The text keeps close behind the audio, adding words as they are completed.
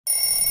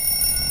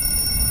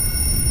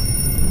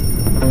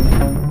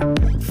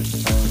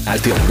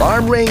As the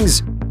alarm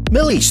rings,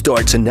 Millie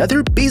starts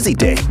another busy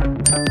day.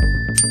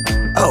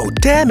 Oh,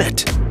 damn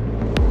it!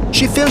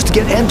 She fails to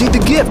get Andy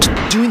the gift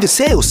during the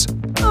sales.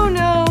 Oh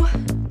no!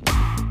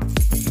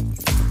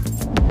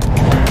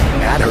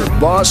 And her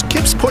boss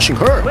keeps pushing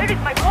her. Where is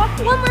my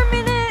coffee? One more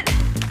minute!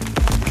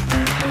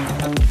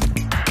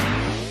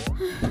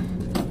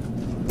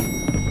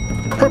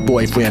 Her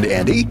boyfriend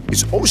Andy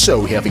is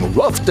also having a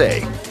rough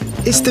day.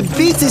 It's the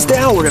busiest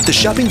hour of the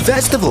shopping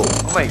festival.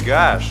 Oh my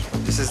gosh,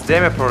 this is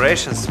damn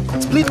operations.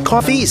 Split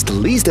coffee is the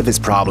least of his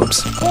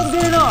problems. What's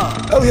going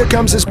on? Oh, here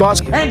comes his boss.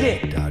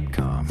 Andy!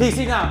 Please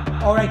sit down,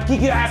 or I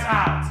kick your ass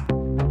out!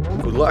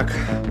 Good luck,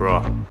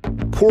 bro.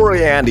 Poor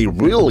Andy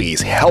really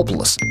is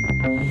helpless.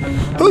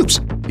 Oops,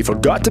 he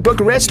forgot to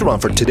book a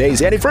restaurant for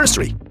today's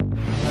anniversary.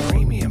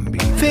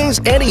 Things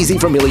ain't easy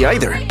for Millie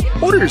either.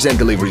 Orders and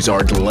deliveries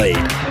are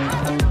delayed.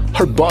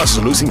 Her boss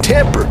is losing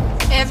temper.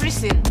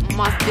 Everything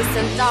must be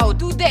sent out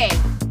today.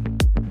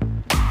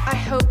 I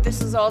hope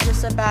this is all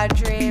just a bad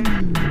dream.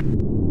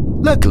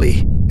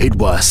 Luckily, it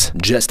was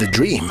just a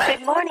dream.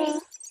 Good morning.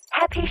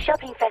 Happy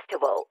shopping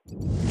festival.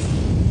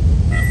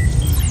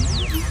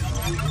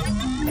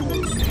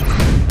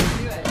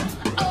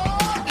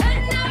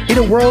 In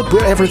a world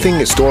where everything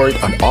is stored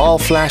on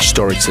all-flash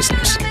storage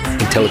systems,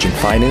 intelligent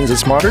finance is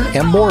smarter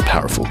and more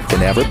powerful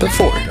than ever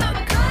before.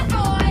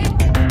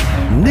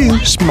 New,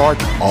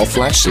 smart,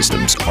 all-flash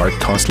systems are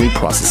constantly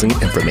processing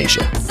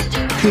information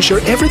to ensure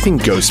everything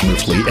goes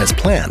smoothly as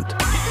planned.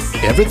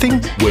 Everything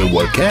will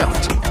work out.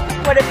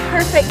 What a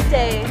perfect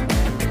day!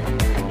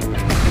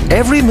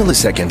 Every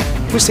millisecond,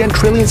 we send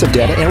trillions of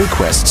data and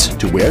requests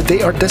to where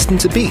they are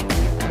destined to be.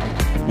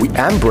 We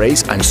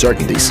embrace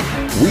uncertainties.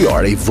 We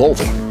are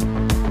evolving.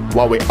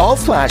 Huawei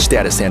all-flash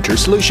data center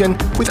solution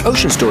with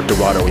ocean-stored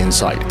Dorado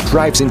inside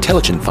drives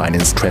intelligent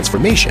finance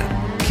transformation.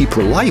 Keep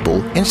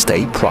reliable and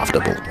stay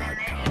profitable.